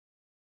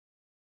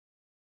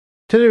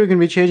Today we're going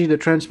to be changing the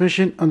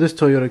transmission on this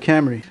Toyota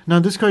Camry. Now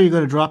in this car you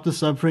got to drop the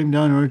subframe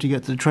down in order to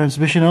get the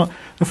transmission out.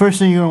 The first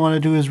thing you're going to want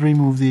to do is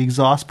remove the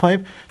exhaust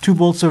pipe. 2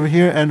 bolts over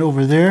here and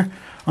over there.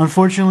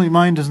 Unfortunately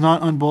mine does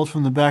not unbolt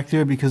from the back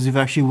there because they've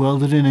actually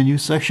welded in a new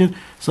section,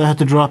 so I had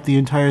to drop the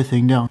entire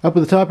thing down. Up at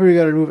the top here you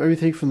got to remove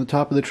everything from the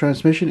top of the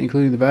transmission,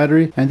 including the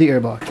battery and the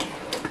airbox.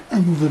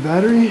 Remove the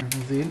battery,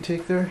 remove the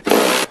intake there.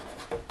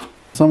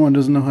 Someone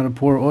doesn't know how to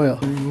pour oil.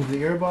 Remove the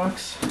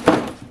airbox.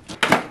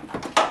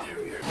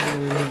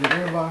 Remove the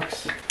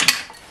airbox.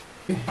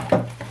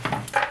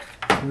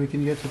 So we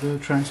can get to the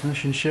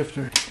transmission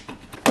shifter.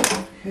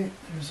 Okay,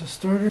 there's a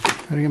starter.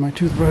 Gotta get my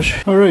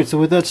toothbrush. Alright, so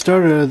with that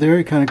starter out of there,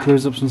 it kind of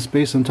clears up some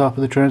space on top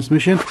of the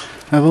transmission.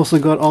 I've also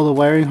got all the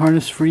wiring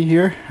harness free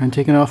here and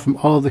taken off from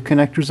all of the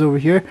connectors over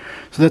here.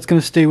 So that's going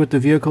to stay with the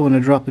vehicle when I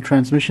drop the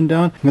transmission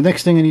down. The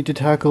next thing I need to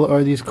tackle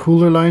are these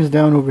cooler lines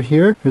down over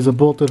here. There's a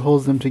bolt that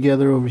holds them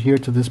together over here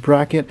to this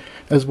bracket,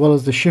 as well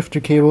as the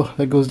shifter cable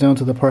that goes down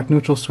to the park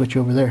neutral switch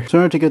over there. So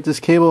in order to get this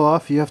cable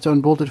off, you have to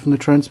unbolt it from the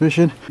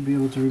transmission. To be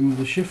able to remove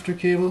the shifter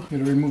cable, you're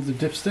going to remove the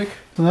dipstick.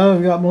 So now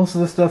I've got most of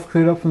the stuff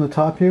cleared up from the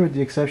top here, with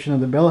the exception of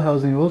the bell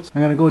housing bolts.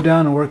 I'm going to go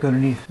down and work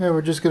underneath. Yeah,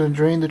 we're just going to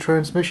drain the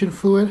transmission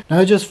fluid. Now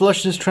I just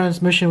flushed this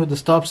transmission with the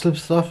stop slip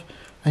stuff,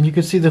 and you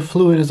can see the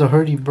fluid is a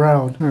hearty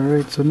brown.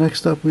 Alright, so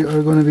next up we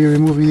are going to be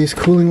removing these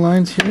cooling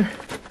lines here.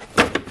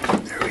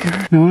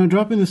 Now when I'm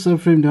dropping the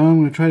subframe down, I'm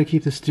going to try to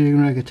keep the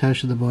steering rack attached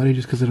to the body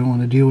just because I don't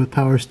want to deal with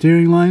power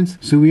steering lines.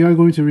 So we are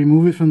going to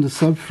remove it from the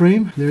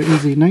subframe. There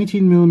is a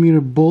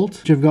 19mm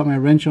bolt, which I've got my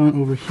wrench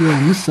on over here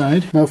on this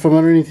side. Now from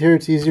underneath here,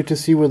 it's easier to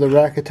see where the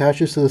rack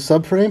attaches to the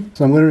subframe.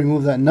 So I'm going to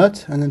remove that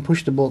nut and then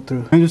push the bolt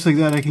through. And just like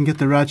that, I can get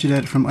the ratchet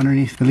at from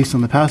underneath, at least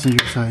on the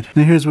passenger side.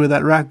 Now here's where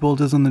that rack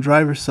bolt is on the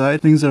driver's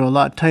side. Things are a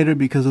lot tighter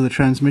because of the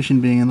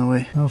transmission being in the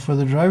way. Now for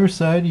the driver's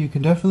side, you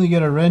can definitely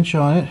get a wrench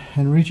on it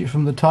and reach it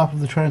from the top of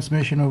the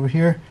transmission over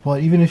here.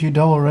 But even if you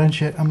double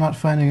wrench it, I'm not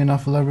finding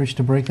enough leverage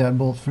to break that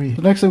bolt free.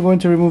 So next I'm going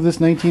to remove this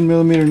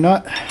 19mm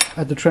nut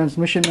at the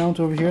transmission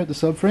mount over here at the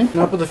subframe.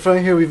 Now up at the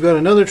front here we've got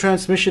another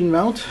transmission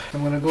mount.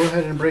 I'm going to go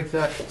ahead and break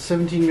that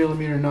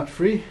 17mm nut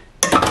free.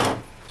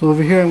 So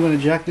over here I'm going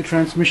to jack the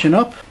transmission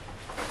up.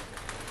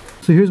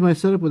 So here's my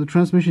setup with the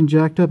transmission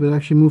jacked up. It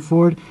actually moved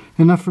forward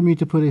enough for me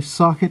to put a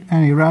socket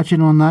and a ratchet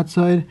on that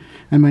side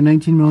and my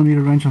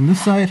 19mm wrench on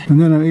this side,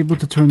 and then I'm able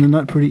to turn the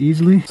nut pretty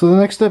easily. So the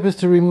next step is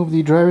to remove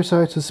the driver's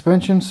side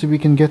suspension so we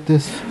can get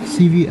this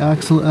CV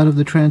axle out of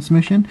the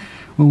transmission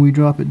when we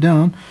drop it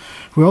down.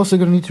 We're also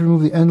going to need to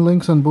remove the end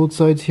links on both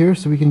sides here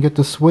so we can get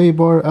the sway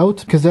bar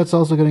out, because that's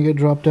also going to get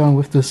dropped down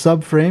with the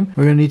subframe.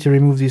 We're going to need to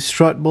remove these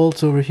strut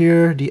bolts over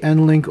here, the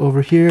end link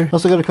over here.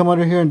 Also got to come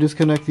under here and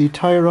disconnect the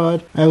tie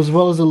rod as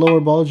well as the lower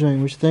ball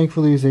joint, which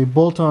thankfully is a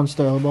bolt-on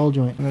style ball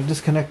joint. I'm going to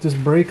disconnect this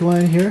brake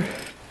line here.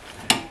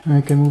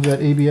 I can move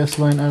that ABS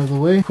line out of the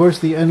way. Of course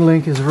the end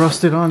link is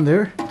rusted on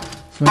there,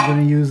 so I'm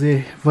going to use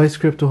a vice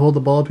grip to hold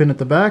the ball pin at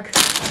the back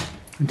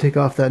and take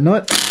off that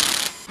nut.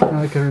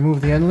 Now I can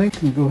remove the end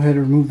link and go ahead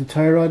and remove the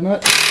tie rod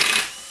nut.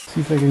 See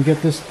if I can get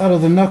this out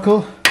of the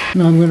knuckle.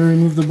 Now I'm going to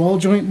remove the ball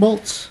joint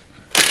bolts.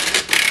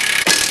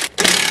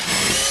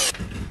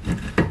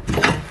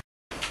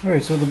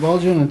 Alright, so the ball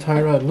joint and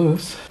tie rod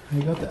loose.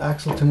 I got the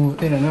axle to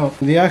move in and out.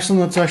 The axle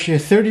nut's actually a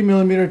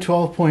 30mm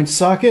 12-point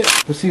socket,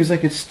 but seems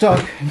like it's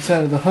stuck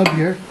inside of the hub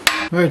here.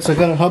 Alright, so I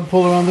got a hub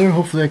puller on there.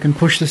 Hopefully I can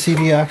push the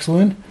CV axle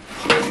in.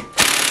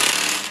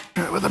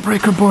 With a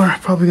breaker bar,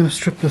 probably going to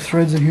strip the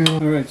threads in here.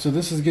 Alright, so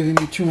this is giving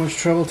me too much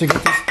trouble to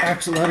get this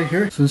axle out of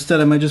here. So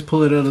instead I might just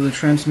pull it out of the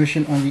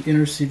transmission on the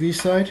inner CV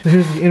side. So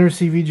here's the inner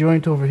CV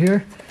joint over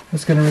here.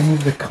 That's going to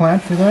remove the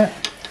clamp for that.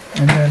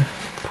 And then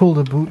pull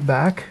the boot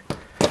back.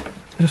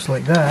 Just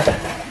like that.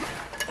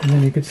 And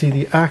then you can see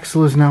the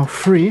axle is now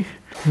free.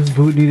 This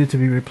boot needed to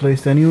be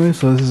replaced anyway,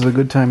 so this is a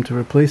good time to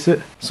replace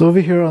it. So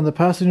over here on the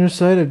passenger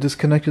side, I've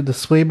disconnected the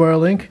sway bar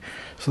link,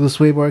 so the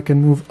sway bar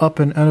can move up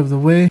and out of the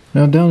way.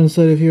 Now down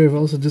inside of here, I've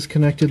also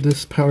disconnected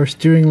this power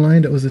steering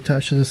line that was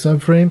attached to the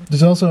subframe.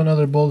 There's also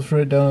another bolt for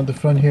it down at the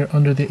front here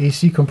under the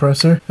AC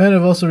compressor. And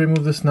I've also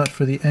removed this nut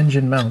for the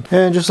engine mount.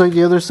 And just like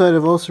the other side,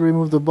 I've also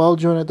removed the ball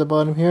joint at the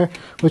bottom here,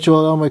 which will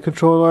allow my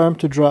control arm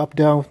to drop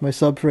down with my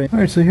subframe.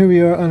 Alright, so here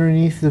we are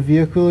underneath the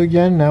vehicle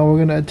again. Now we're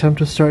going to attempt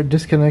to start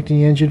disconnecting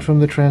the engine from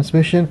the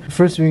transmission. The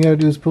first thing we gotta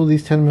do is pull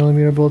these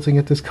 10mm bolts and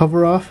get this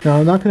cover off. Now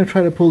I'm not going to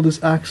try to pull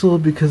this axle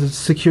because it's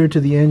secured to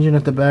the engine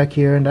at the back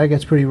here and that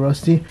gets pretty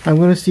rusty. I'm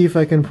going to see if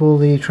I can pull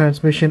the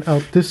transmission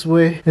out this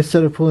way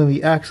instead of pulling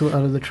the axle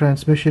out of the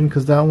transmission,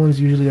 because that one's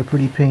usually a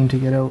pretty pain to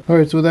get out.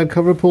 Alright, so with that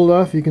cover pulled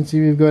off, you can see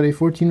we've got a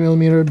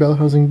 14mm bell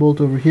housing bolt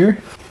over here,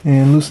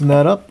 and loosen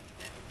that up.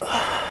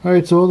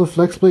 Alright, so all the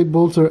flex plate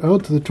bolts are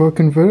out to the torque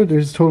converter.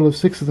 There's a total of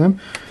 6 of them.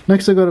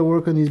 Next I got to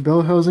work on these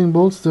bell housing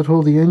bolts that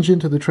hold the engine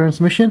to the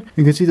transmission.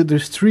 You can see that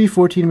there's 3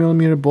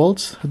 14mm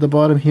bolts at the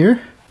bottom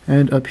here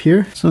and up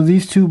here. So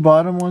these 2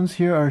 bottom ones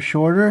here are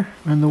shorter,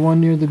 and the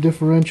one near the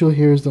differential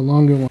here is the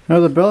longer one.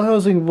 Now the bell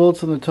housing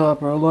bolts on the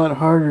top are a lot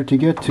harder to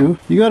get to.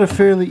 You got a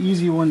fairly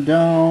easy one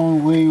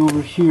down way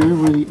over here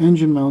where the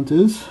engine mount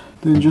is.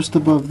 Then just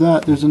above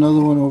that there's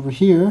another one over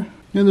here.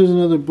 And there's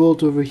another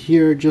bolt over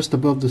here just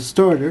above the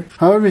starter.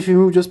 However, if you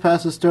move just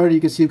past the starter,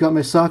 you can see I've got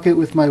my socket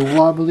with my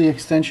wobbly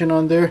extension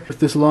on there with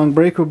this long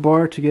breaker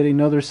bar to get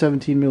another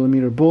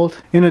 17mm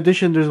bolt. In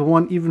addition, there's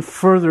one even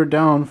further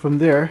down from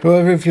there.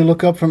 However, if you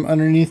look up from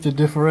underneath the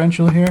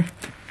differential here,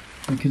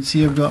 you can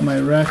see I've got my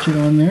ratchet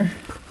on there.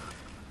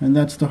 And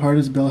that's the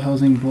hardest bell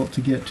housing bolt to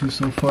get to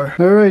so far.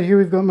 Alright, here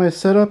we've got my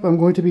setup. I'm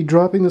going to be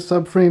dropping the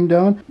subframe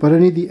down, but I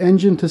need the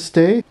engine to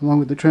stay along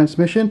with the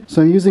transmission.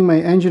 So I'm using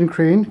my engine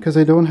crane because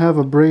I don't have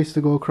a brace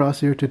to go across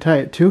here to tie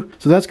it to.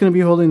 So that's going to be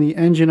holding the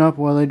engine up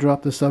while I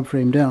drop the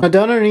subframe down. Now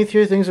down underneath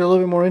here, things are a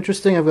little bit more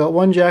interesting. I've got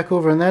one jack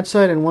over on that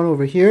side and one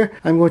over here.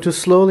 I'm going to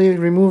slowly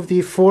remove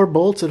the 4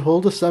 bolts that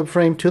hold the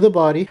subframe to the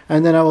body,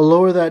 and then I will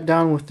lower that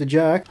down with the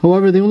jack.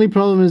 However, the only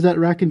problem is that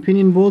rack and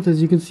pinion bolt,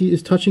 as you can see,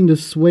 is touching the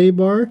sway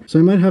bar. So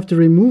I might have to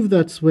remove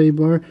that sway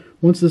bar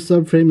once the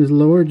subframe is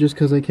lowered, just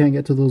because I can't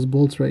get to those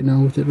bolts right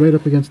now with it right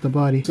up against the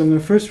body. So I'm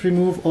going to first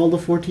remove all the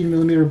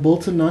 14mm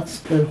bolts and nuts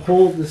that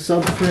hold the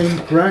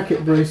subframe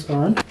bracket brace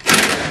on.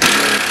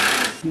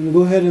 I'm going to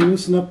go ahead and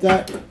loosen up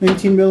that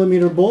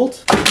 19mm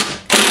bolt.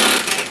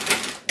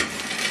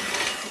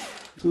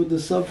 So with the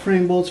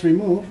subframe bolts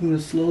removed, I'm going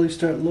to slowly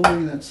start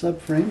lowering that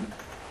subframe.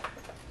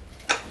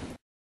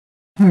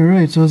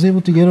 Alright, so I was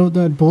able to get out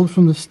that bolt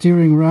from the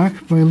steering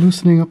rack by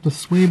loosening up the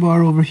sway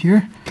bar over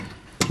here,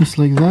 just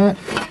like that.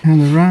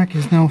 And the rack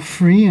is now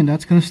free, and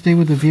that's going to stay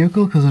with the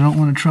vehicle because I don't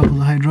want to trouble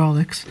the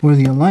hydraulics or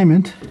the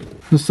alignment.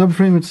 The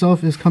subframe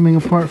itself is coming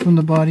apart from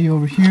the body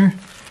over here.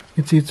 You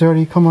can see it's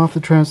already come off the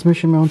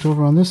transmission mount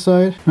over on this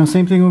side. Now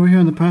same thing over here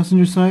on the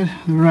passenger side.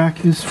 The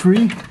rack is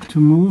free to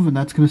move, and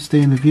that's going to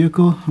stay in the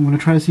vehicle. I'm going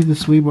to try to see if the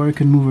sway bar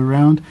can move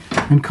around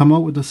and come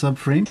out with the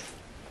subframe.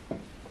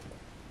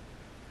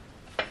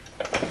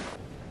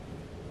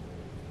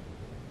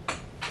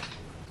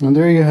 And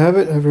there you have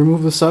it. I've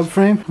removed the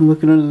subframe. I'm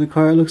looking under the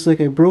car. It looks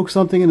like I broke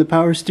something in the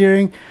power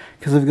steering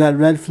because I've got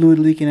red fluid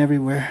leaking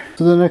everywhere.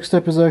 So the next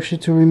step is actually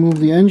to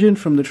remove the engine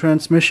from the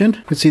transmission.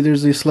 You can see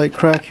there's a slight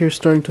crack here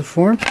starting to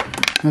form.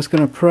 That's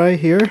going to pry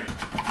here.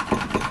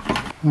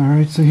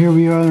 Alright, so here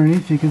we are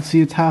underneath. You can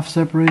see it's half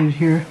separated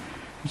here.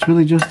 It's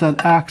really just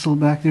that axle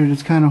back there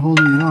that's kind of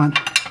holding it on.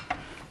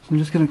 So I'm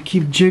just going to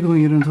keep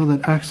jiggling it until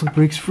that axle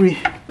breaks free.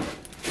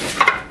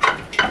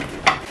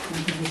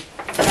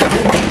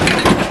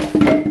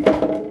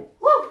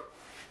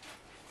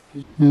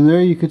 And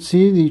there you could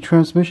see the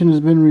transmission has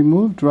been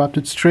removed, dropped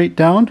it straight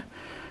down,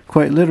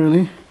 quite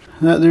literally.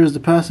 That there's the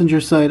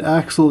passenger side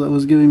axle that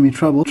was giving me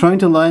trouble. Trying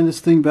to line this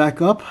thing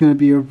back up is going to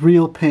be a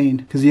real pain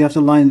because you have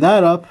to line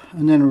that up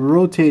and then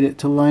rotate it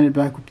to line it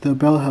back with the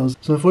bell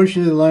housing. So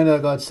unfortunately the line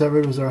that got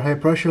severed was our high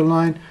pressure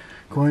line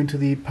going to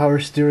the power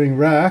steering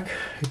rack.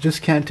 It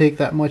just can't take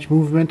that much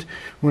movement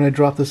when I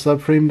dropped the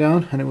subframe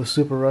down, and it was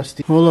super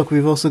rusty. Oh look,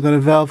 we've also got a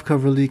valve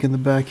cover leak in the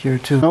back here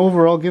too. Now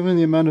overall, given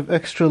the amount of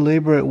extra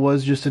labor it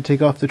was just to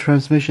take off the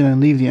transmission and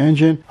leave the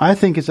engine, I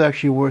think it's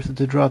actually worth it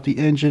to drop the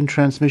engine,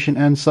 transmission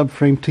and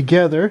subframe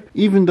together,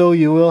 even though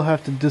you will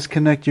have to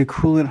disconnect your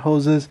coolant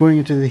hoses going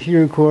into the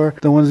hero core,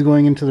 the ones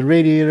going into the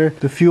radiator,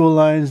 the fuel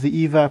lines,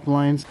 the evap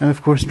lines, and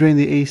of course drain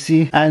the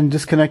AC, and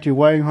disconnect your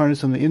wiring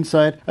harness on the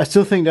inside. I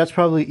still think that's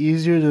probably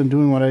easier than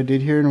doing what I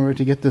did here in order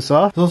to get this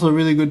off. It's also a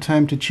really good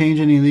time to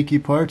change any leaky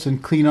parts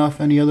and clean off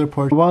any other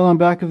parts. While I'm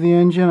back of the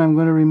engine, I'm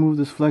going to remove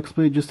this flex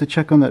plate just to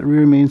check on that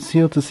rear main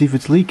seal to see if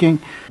it's leaking.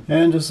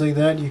 And just like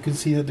that, you can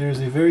see that there's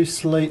a very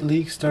slight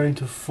leak starting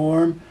to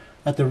form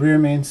at the rear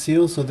main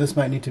seal, so this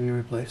might need to be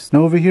replaced.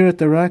 Now over here at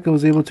the rack, I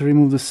was able to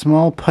remove the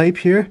small pipe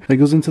here that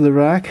goes into the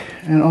rack,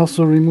 and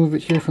also remove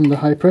it here from the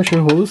high pressure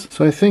hose.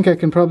 So I think I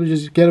can probably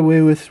just get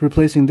away with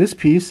replacing this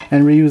piece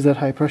and reuse that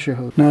high pressure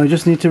hose. Now I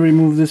just need to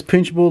remove this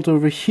pinch bolt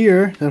over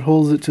here that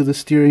holds it to the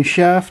steering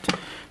shaft,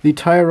 the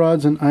tie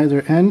rods on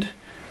either end,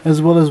 as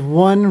well as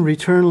one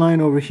return line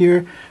over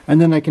here,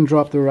 and then I can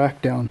drop the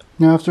rack down.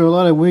 Now after a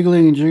lot of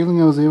wiggling and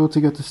jiggling, I was able to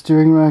get the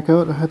steering rack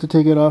out. I had to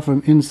take it off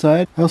from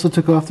inside. I also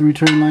took off the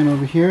return line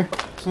over here.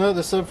 So now that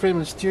the subframe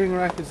and steering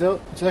rack is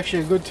out, it's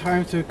actually a good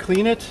time to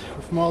clean it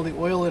from all the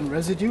oil and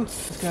residue.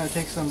 Just gonna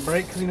take some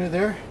brake cleaner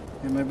there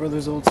and my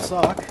brother's old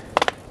sock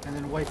and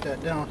then wipe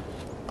that down.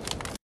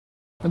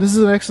 Now this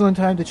is an excellent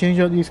time to change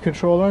out these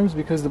control arms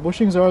because the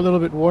bushings are a little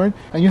bit worn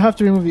and you have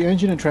to remove the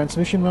engine and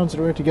transmission mounts in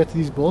order to get to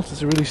these bolts.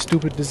 It's a really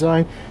stupid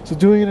design, so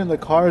doing it in the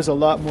car is a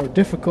lot more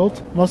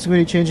difficult. I'm also going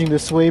to be changing the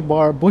sway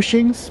bar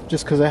bushings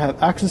just because I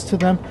have access to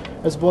them,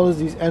 as well as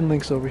these end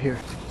links over here.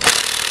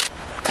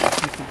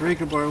 If the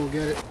breaker bar will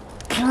get it.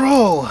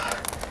 Bro!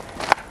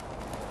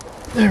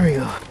 There we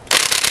go.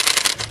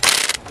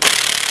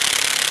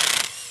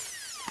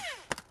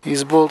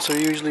 These bolts are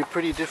usually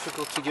pretty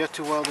difficult to get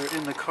to while they're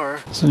in the car.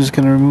 So I'm just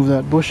going to remove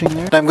that bushing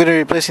there. I'm going to be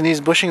replacing these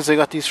bushings. I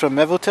got these from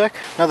Mevotech.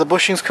 Now the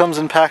bushings comes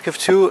in pack of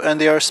 2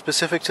 and they are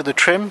specific to the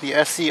trim. The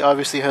SE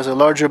obviously has a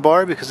larger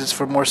bar because it's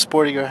for more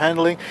sportier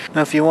handling.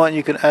 Now if you want,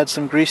 you can add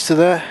some grease to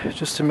that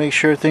just to make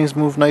sure things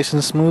move nice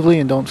and smoothly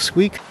and don't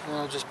squeak. And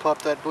I'll just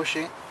pop that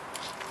bushing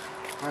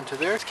onto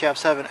there. The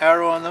caps have an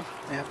arrow on them.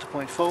 They have to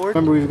point forward.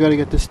 Remember, we've got to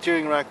get the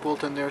steering rack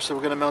bolt in there, so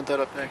we're going to mount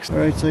that up next.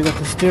 Alright, so I got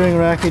the steering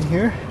rack in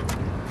here.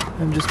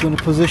 I'm just going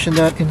to position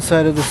that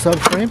inside of the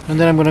subframe, and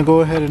then I'm going to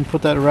go ahead and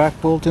put that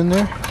rack bolt in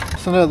there.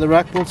 So now the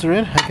rack bolts are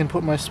in, I can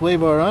put my sway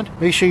bar on.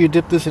 Make sure you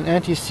dip this in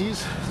anti-seize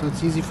so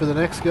it's easy for the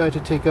next guy to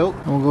take out.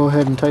 And we'll go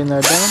ahead and tighten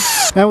that down.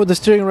 Now with the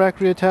steering rack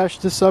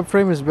reattached, this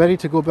subframe is ready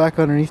to go back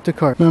underneath the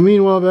car. Now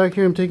meanwhile back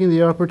here I'm taking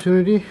the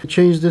opportunity to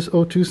change this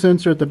O2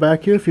 sensor at the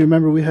back here. If you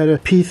remember, we had a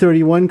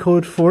P31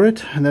 code for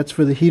it, and that's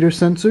for the heater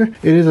sensor.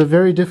 It is a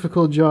very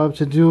difficult job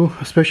to do,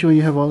 especially when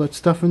you have all that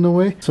stuff in the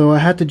way. So I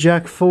had to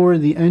jack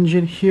forward the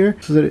engine here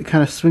so that it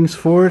kind of swings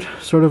forward,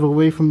 sort of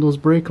away from those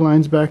brake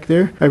lines back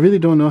there. I really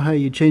don't know how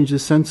you change the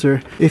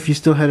sensor if you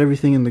still had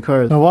everything in the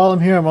car. Now while I'm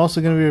here, I'm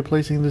also going to be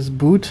replacing this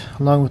boot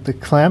along with the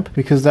clamp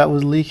because that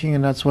was leaking,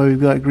 and that's why we've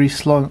got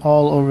grease slung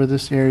all over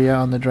this area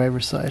on the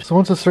driver's side. So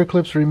once the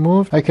circlip's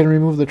removed, I can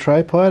remove the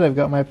tripod. I've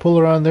got my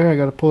puller on there. I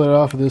got to pull it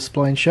off of this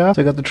spline shaft.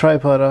 So I got the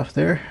tripod off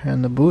there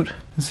and the boot.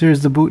 This here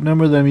is the boot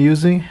number that I'm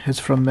using. It's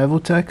from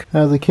Mevotech.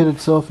 Now the kit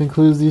itself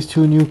includes these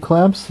two new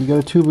clamps. You got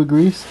a tube of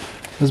grease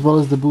as well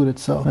as the boot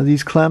itself. Now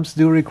these clamps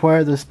do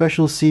require the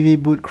special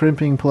CV boot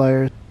crimping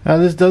pliers. Now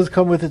this does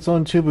come with its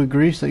own tube of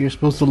grease that you're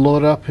supposed to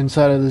load up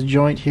inside of this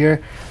joint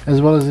here,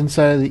 as well as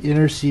inside of the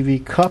inner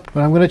CV cup.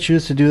 But I'm going to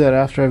choose to do that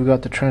after I've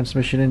got the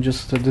transmission in,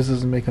 just so this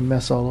doesn't make a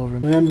mess all over.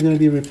 I'm going to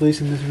be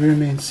replacing this rear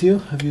main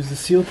seal. I've used the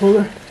seal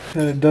puller,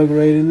 got it dug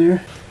right in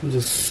there. I'll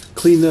just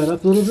clean that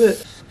up a little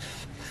bit.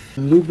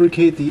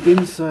 Lubricate the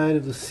inside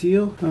of the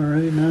seal.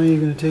 Alright, now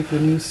you're going to take the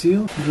new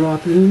seal,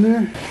 drop it in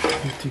there,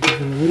 just to give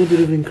it a little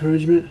bit of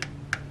encouragement.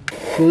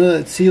 So now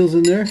that seal's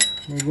in there,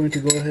 we're going to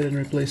go ahead and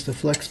replace the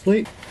flex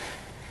plate.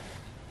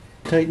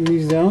 Tighten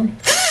these down.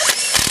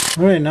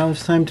 Alright, now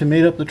it's time to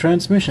mate up the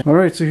transmission.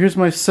 Alright, so here's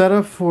my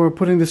setup for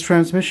putting this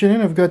transmission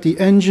in. I've got the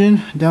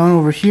engine down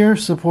over here,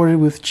 supported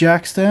with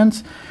jack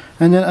stands.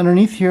 And then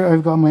underneath here,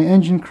 I've got my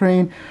engine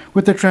crane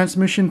with the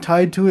transmission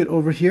tied to it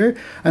over here.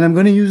 And I'm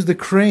going to use the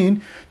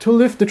crane to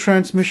lift the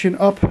transmission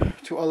up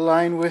to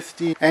align with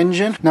the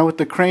engine. Now with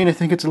the crane, I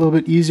think it's a little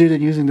bit easier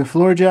than using the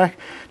floor jack,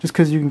 just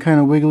because you can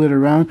kind of wiggle it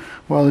around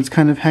while it's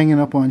kind of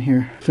hanging up on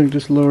here. I think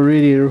this lower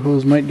radiator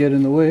hose might get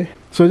in the way.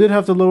 So I did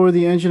have to lower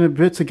the engine a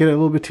bit to get it a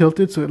little bit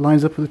tilted so it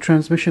lines up with the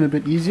transmission a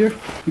bit easier.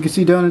 You can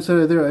see down inside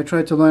of there, I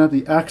tried to line up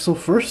the axle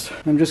first.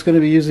 I'm just going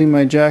to be using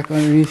my jack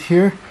underneath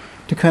here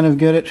to kind of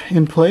get it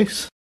in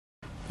place.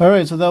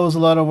 Alright, so that was a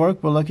lot of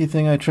work, but lucky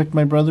thing I tricked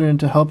my brother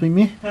into helping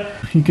me.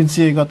 You can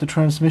see I got the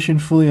transmission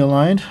fully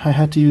aligned. I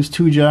had to use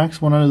two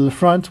jacks, one under the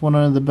front, one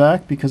under the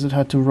back, because it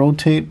had to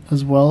rotate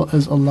as well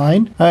as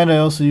align. And I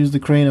also used the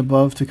crane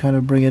above to kind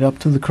of bring it up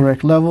to the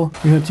correct level.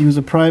 You had to use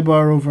a pry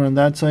bar over on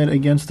that side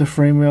against the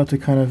frame rail to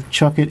kind of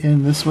chuck it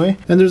in this way.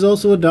 And there's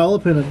also a dowel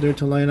pin up there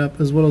to line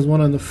up, as well as one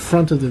on the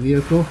front of the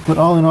vehicle. But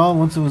all in all,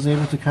 once I was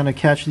able to kind of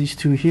catch these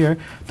two here,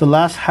 the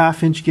last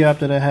half-inch gap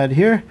that I had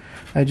here,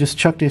 I just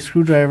chucked a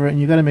screwdriver, and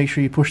you got to make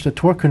sure you push the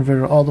torque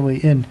converter all the way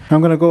in.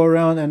 I'm going to go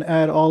around and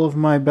add all of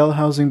my bell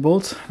housing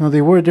bolts. Now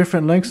they were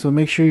different lengths, so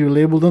make sure you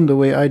label them the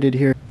way I did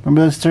here.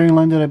 Remember that steering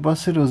line that I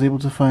busted? I was able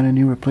to find a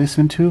new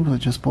replacement tube that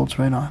just bolts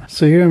right on.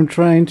 So here I'm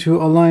trying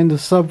to align the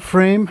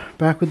subframe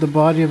back with the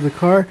body of the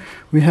car.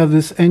 We have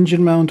this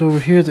engine mount over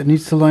here that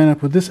needs to line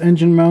up with this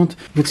engine mount.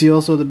 You can see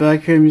also at the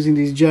back here I'm using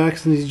these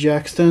jacks and these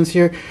jack stands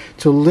here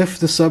to lift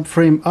the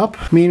subframe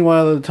up.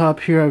 Meanwhile at the top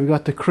here I've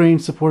got the crane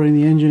supporting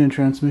the engine and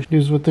transmission.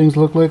 Here's what things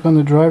look like on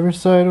the driver's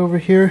side over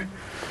here.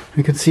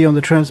 You can see on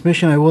the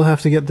transmission I will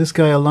have to get this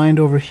guy aligned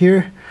over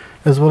here,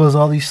 as well as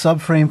all these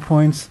subframe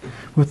points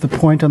with the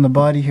point on the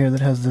body here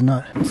that has the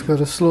nut. Just got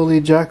to slowly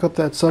jack up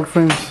that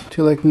subframe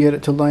till I can get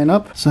it to line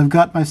up. So I've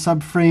got my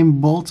subframe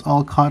bolts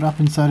all caught up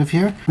inside of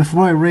here.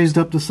 Before I raised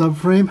up the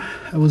subframe,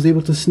 I was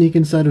able to sneak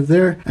inside of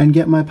there and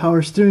get my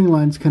power steering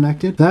lines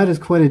connected. That is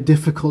quite a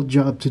difficult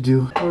job to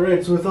do.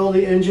 Alright, so with all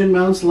the engine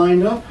mounts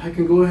lined up, I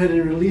can go ahead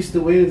and release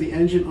the weight of the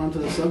engine onto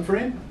the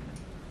subframe.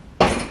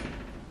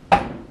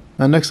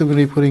 Now next I'm going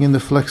to be putting in the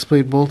flex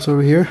plate bolts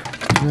over here,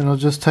 and then I'll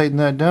just tighten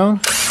that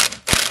down.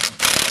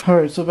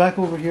 Alright, so back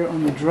over here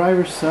on the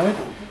driver's side,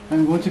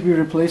 I'm going to be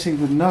replacing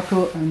the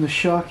knuckle and the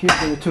shock here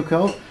that I took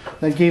out.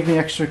 That gave me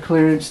extra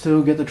clearance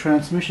to get the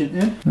transmission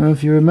in. Now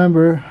if you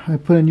remember, I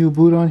put a new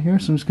boot on here,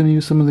 so I'm just going to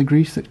use some of the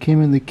grease that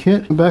came in the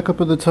kit. Back up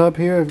at the top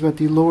here, I've got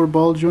the lower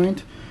ball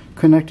joint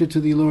connected to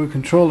the lower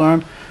control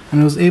arm,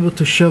 and I was able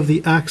to shove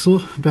the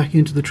axle back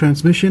into the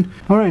transmission.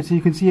 Alright, so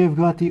you can see I've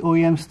got the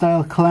OEM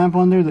style clamp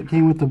on there that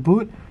came with the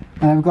boot.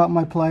 And I've got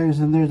my pliers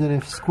in there that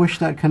have squished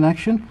that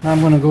connection. Now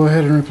I'm going to go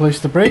ahead and replace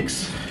the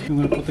brakes. I'm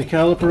going to put the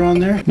caliper on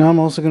there. Now I'm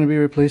also going to be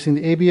replacing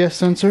the ABS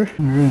sensor.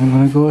 Alright, I'm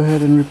going to go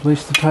ahead and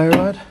replace the tie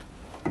rod.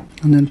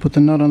 And then put the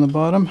nut on the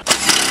bottom.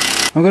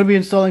 I'm going to be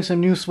installing some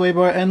new sway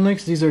bar end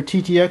links. These are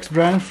TTX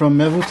brand from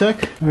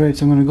Mevotech. Alright,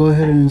 so I'm going to go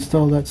ahead and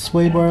install that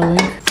sway bar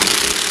link.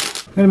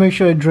 I'm going to make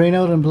sure I drain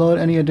out and blow out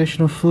any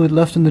additional fluid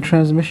left in the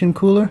transmission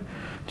cooler,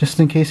 just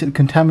in case it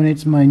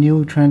contaminates my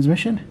new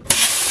transmission.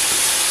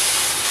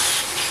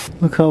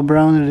 Look how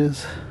brown it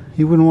is.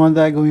 You wouldn't want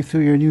that going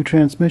through your new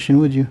transmission,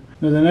 would you?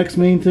 Now the next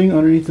main thing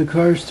underneath the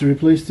car is to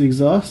replace the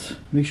exhaust.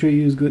 Make sure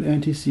you use good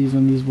anti-seize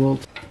on these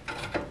bolts.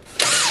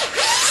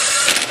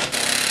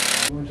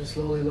 I'm going to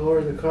slowly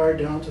lower the car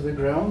down to the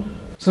ground.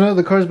 So now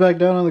that the car's back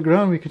down on the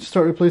ground, we can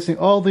start replacing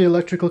all the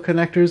electrical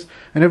connectors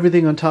and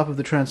everything on top of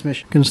the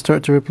transmission. I'm going to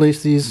start to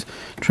replace these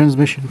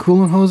transmission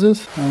coolant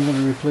hoses. I'm going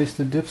to replace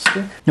the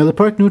dipstick. Now the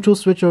park neutral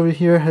switch over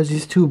here has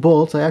these two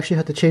bolts. I actually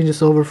had to change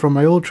this over from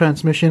my old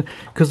transmission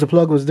because the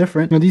plug was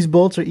different. Now these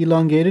bolts are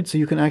elongated so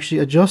you can actually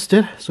adjust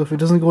it. So if it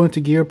doesn't go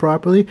into gear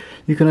properly,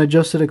 you can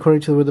adjust it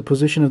according to where the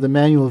position of the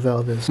manual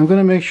valve is. I'm going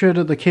to make sure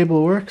that the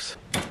cable works.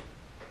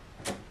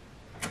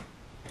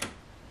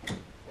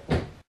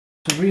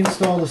 To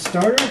reinstall the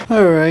starter.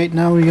 Alright,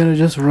 now we're going to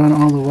just run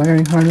all the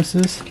wiring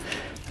harnesses.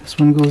 This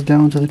one goes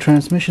down to the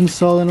transmission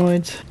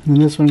solenoids,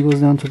 and this one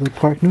goes down to the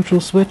park neutral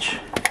switch.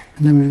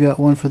 And then we've got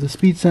one for the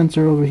speed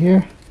sensor over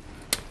here.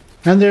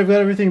 And there I've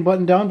got everything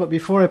buttoned down, but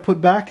before I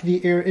put back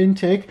the air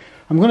intake,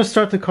 I'm going to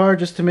start the car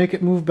just to make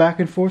it move back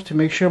and forth to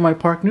make sure my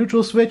park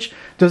neutral switch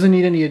doesn't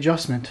need any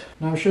adjustment.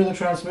 Now I'm sure the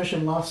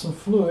transmission lost some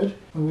fluid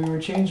when we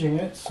were changing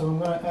it, so I'm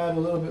going to add a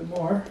little bit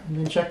more and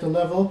then check the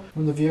level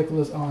when the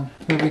vehicle is on.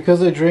 And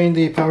because I drained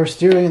the power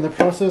steering in the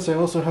process, I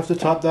also have to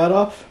top that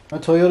off. Now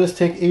Toyotas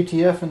take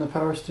ATF in the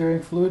power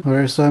steering fluid.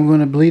 Alright, so I'm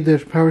going to bleed the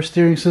power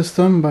steering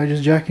system by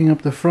just jacking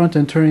up the front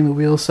and turning the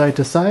wheels side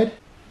to side.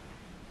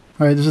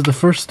 Alright, this is the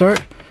first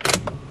start.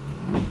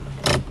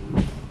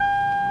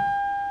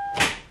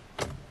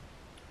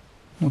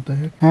 What the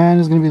heck? And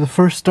it's going to be the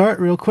first start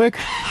real quick.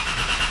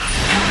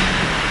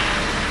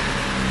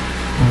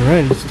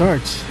 Alright, it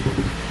starts.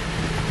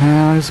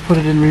 And I just put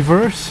it in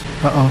reverse.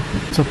 Uh-oh,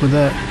 what's up with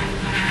that?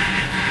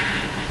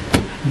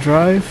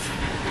 Drive.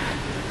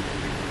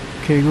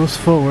 Okay, it goes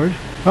forward.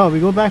 Oh,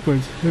 we go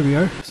backwards. Here we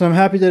are. So I'm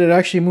happy that it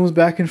actually moves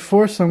back and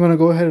forth. So I'm going to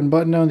go ahead and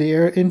button down the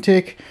air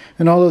intake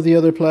and all of the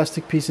other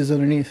plastic pieces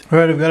underneath.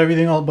 Alright, I've got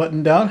everything all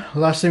buttoned down.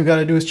 Last thing we've got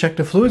to do is check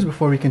the fluids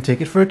before we can take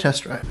it for a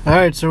test drive.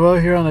 Alright, so we're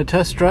out here on a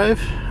test drive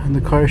and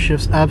the car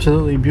shifts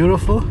absolutely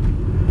beautiful.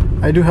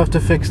 I do have to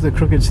fix the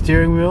crooked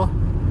steering wheel,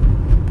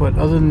 but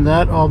other than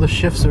that, all the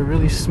shifts are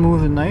really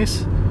smooth and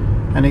nice,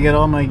 and I get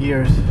all my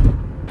gears.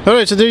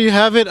 Alright, so there you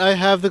have it. I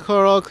have the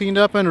car all cleaned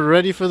up and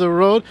ready for the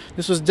road.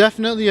 This was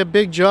definitely a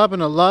big job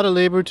and a lot of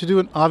labor to do,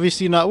 and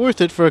obviously not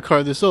worth it for a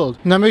car this old.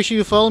 Now make sure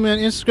you follow me on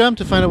Instagram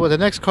to find out what the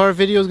next car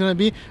video is going to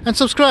be, and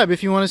subscribe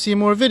if you want to see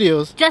more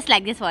videos. Just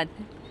like this one.